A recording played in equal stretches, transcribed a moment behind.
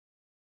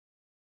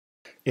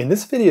In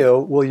this video,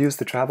 we'll use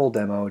the travel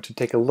demo to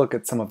take a look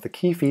at some of the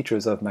key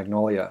features of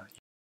Magnolia.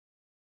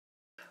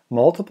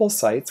 Multiple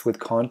sites with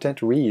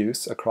content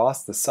reuse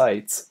across the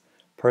sites,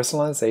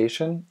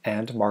 personalization,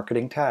 and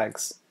marketing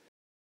tags.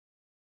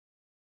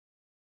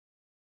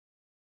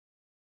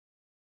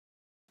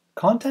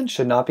 Content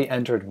should not be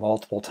entered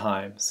multiple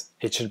times.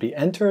 It should be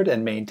entered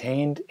and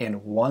maintained in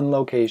one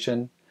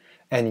location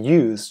and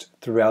used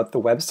throughout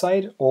the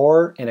website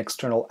or in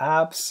external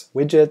apps,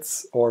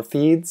 widgets, or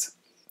feeds.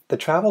 The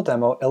travel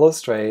demo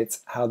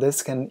illustrates how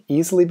this can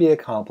easily be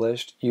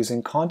accomplished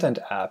using content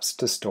apps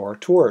to store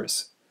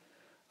tours.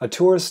 A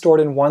tour is stored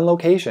in one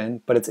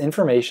location, but its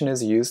information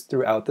is used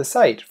throughout the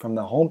site, from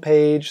the home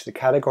page, the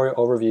category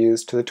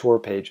overviews, to the tour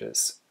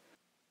pages.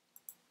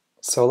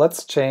 So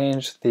let's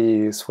change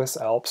the Swiss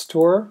Alps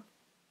tour.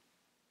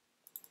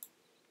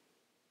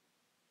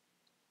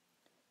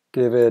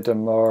 Give it a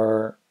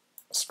more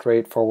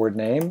straightforward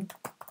name.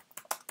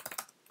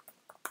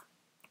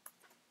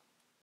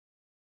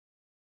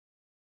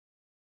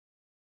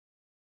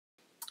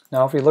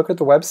 Now if we look at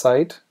the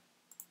website,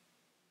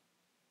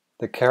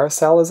 the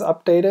carousel is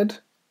updated.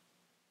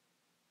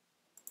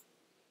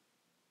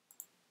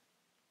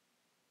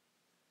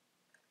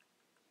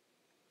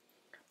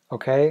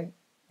 Okay,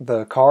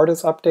 the card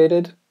is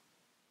updated.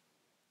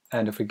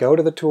 And if we go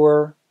to the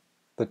tour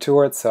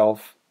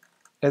itself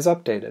is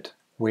updated.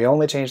 We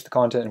only changed the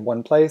content in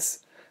one place.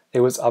 It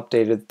was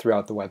updated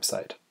throughout the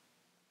website.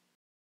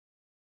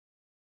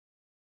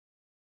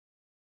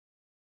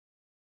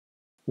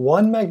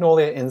 One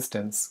Magnolia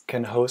instance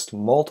can host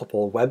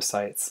multiple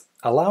websites,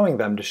 allowing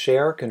them to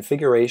share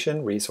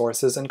configuration,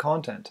 resources, and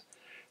content.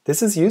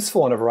 This is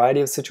useful in a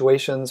variety of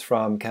situations,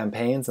 from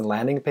campaigns and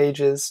landing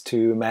pages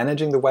to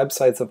managing the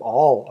websites of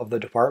all of the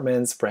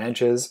departments,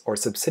 branches, or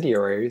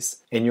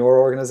subsidiaries in your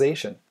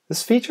organization.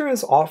 This feature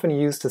is often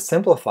used to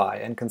simplify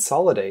and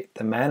consolidate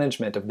the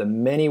management of the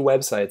many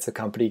websites a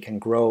company can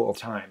grow over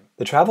time.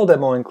 The travel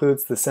demo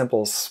includes the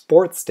simple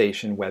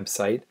SportStation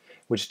website,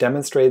 which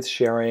demonstrates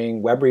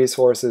sharing web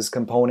resources,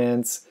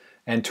 components,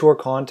 and tour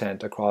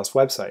content across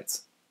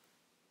websites.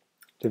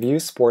 To view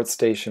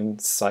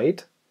SportStation's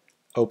site,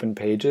 open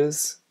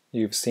pages,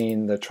 you've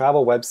seen the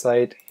travel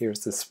website, here's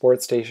the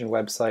SportStation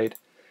website.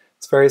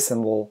 It's very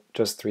simple,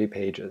 just 3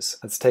 pages.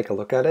 Let's take a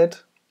look at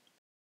it.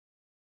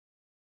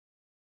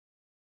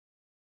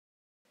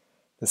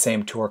 The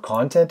same tour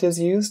content is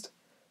used,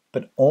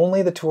 but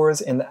only the tours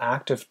in the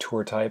active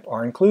tour type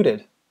are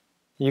included.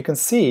 You can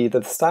see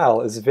that the style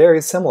is very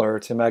similar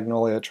to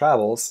Magnolia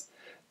Travels.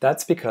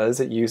 That's because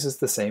it uses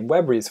the same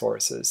web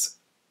resources.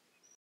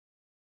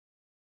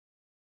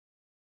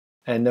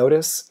 And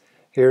notice,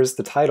 here's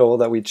the title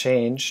that we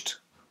changed.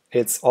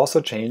 It's also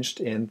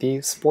changed in the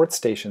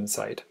SportStation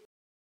site.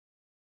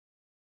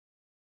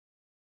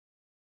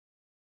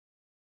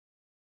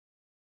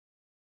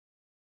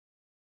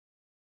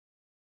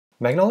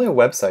 Magnolia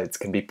websites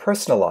can be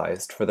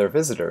personalized for their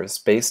visitors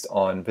based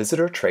on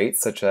visitor traits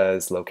such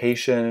as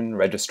location,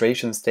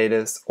 registration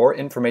status, or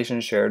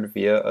information shared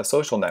via a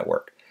social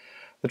network.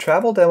 The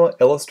travel demo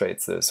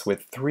illustrates this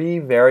with 3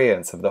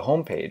 variants of the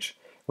homepage,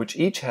 which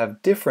each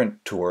have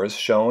different tours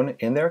shown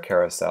in their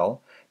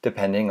carousel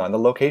depending on the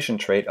location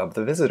trait of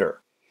the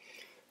visitor.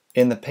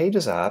 In the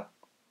Pages app,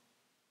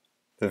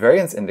 the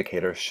variance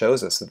indicator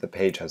shows us that the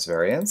page has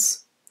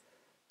variants,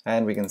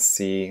 and we can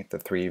see the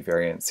 3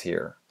 variants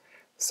here.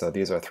 So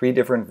these are 3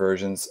 different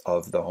versions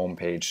of the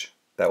homepage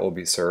that will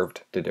be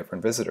served to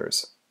different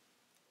visitors.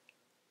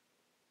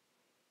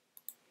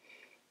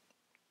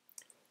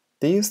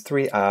 These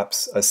 3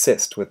 apps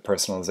assist with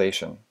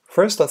personalization.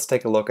 First, let's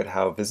take a look at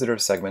how visitor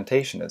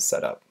segmentation is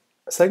set up.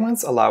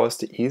 Segments allow us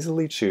to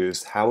easily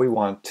choose how we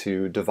want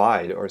to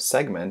divide or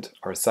segment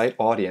our site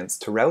audience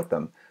to route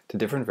them to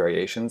different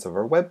variations of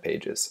our web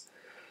pages.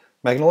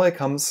 Magnolia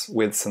comes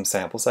with some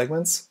sample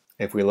segments.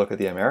 If we look at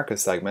the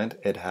Americas segment,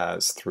 it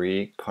has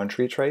 3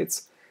 country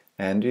traits,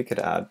 and you could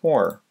add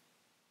more,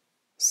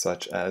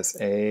 such as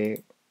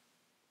a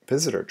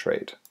visitor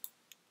trait.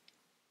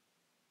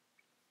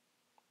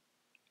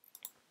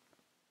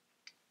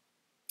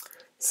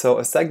 So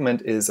a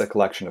segment is a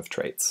collection of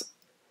traits.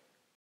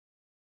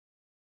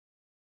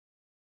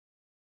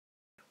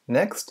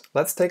 Next,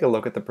 let's take a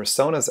look at the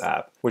Personas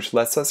app, which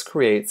lets us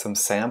create some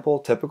sample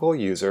typical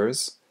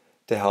users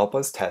to help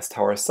us test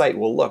how our site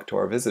will look to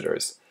our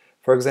visitors.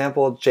 For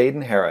example,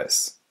 Jaden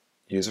Harris,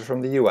 user from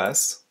the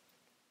US,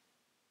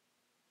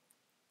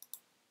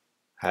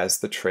 has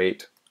the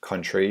trait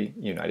country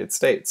United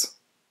States.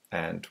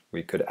 And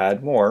we could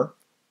add more.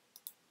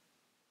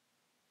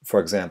 For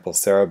example,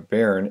 Sarah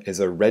Byrne is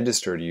a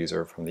registered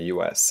user from the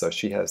US, so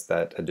she has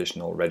that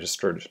additional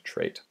registered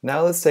trait.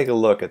 Now let's take a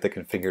look at the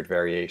configured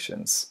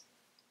variations.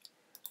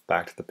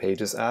 Back to the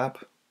Pages app.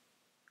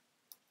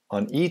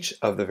 On each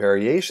of the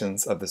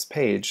variations of this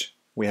page,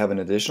 we have an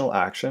additional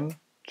action,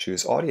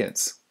 Choose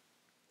Audience.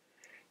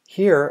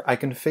 Here I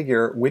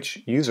configure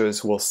which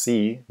users will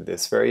see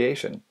this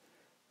variation.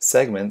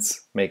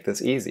 Segments make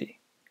this easy.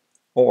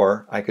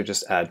 Or I could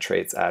just add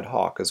traits ad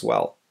hoc as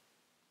well.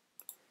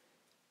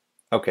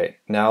 Okay,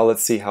 now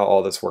let's see how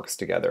all this works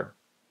together.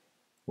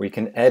 We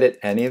can edit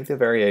any of the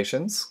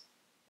variations,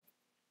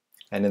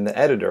 and in the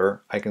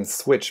editor, I can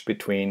switch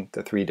between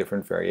the 3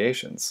 different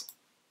variations.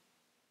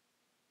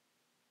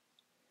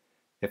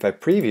 If I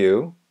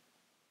preview,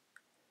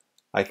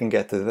 I can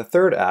get to the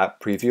third app,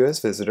 Preview as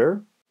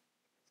Visitor,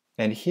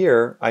 and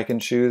here I can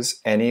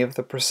choose any of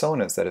the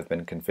personas that have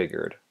been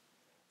configured.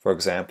 For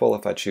example,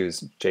 if I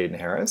choose Jaden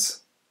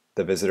Harris,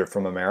 the visitor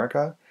from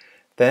America,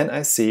 then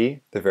I see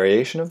the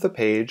variation of the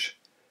page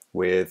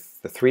with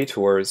the 3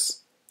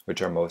 tours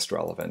which are most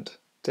relevant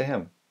to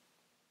him.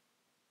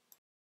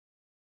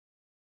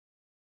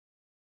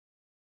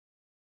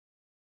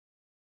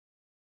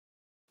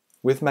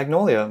 With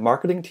Magnolia,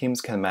 marketing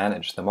teams can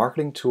manage the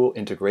marketing tool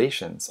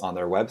integrations on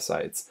their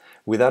websites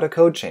without a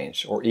code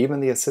change or even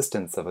the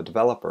assistance of a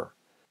developer.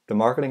 The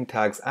Marketing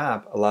Tags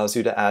app allows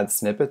you to add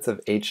snippets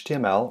of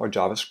HTML or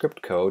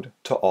JavaScript code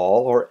to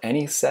all or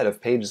any set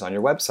of pages on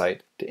your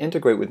website to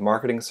integrate with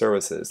marketing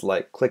services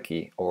like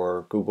Clicky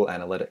or Google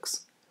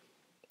Analytics.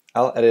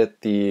 I'll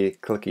edit the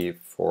Clicky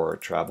for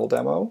travel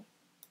demo.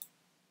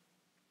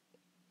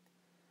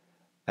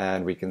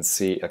 And we can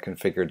see a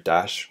configured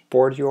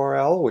dashboard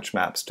URL which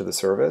maps to the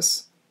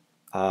service.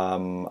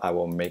 I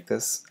will make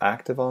this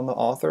active on the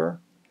author,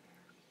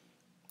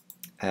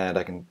 and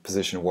I can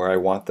position where I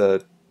want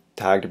the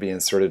tag to be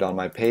inserted on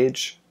my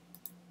page.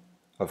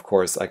 Of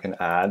course, I can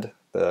add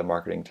the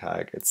marketing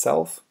tag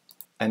itself,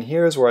 and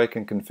here's where I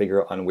can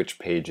configure on which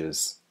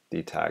pages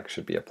the tag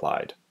should be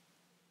applied.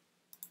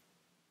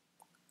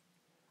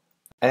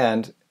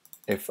 And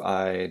if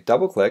I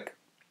double-click,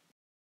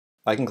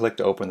 I can click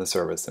to open the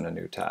service in a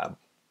new tab.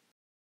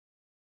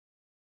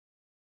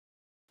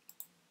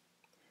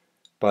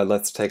 But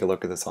let's take a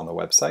look at this on the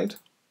website.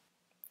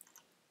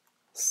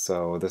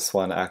 So this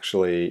one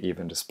actually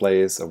even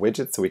displays a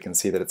widget so we can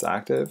see that it's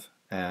active.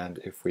 And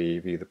if we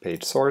view the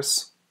page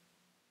source,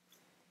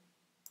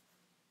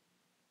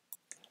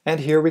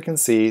 and here we can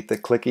see the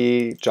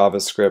clicky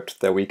JavaScript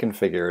that we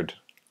configured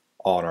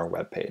on our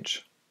web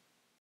page.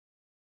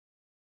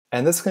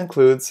 And this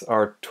concludes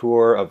our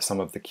tour of some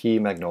of the key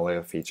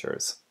Magnolia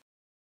features.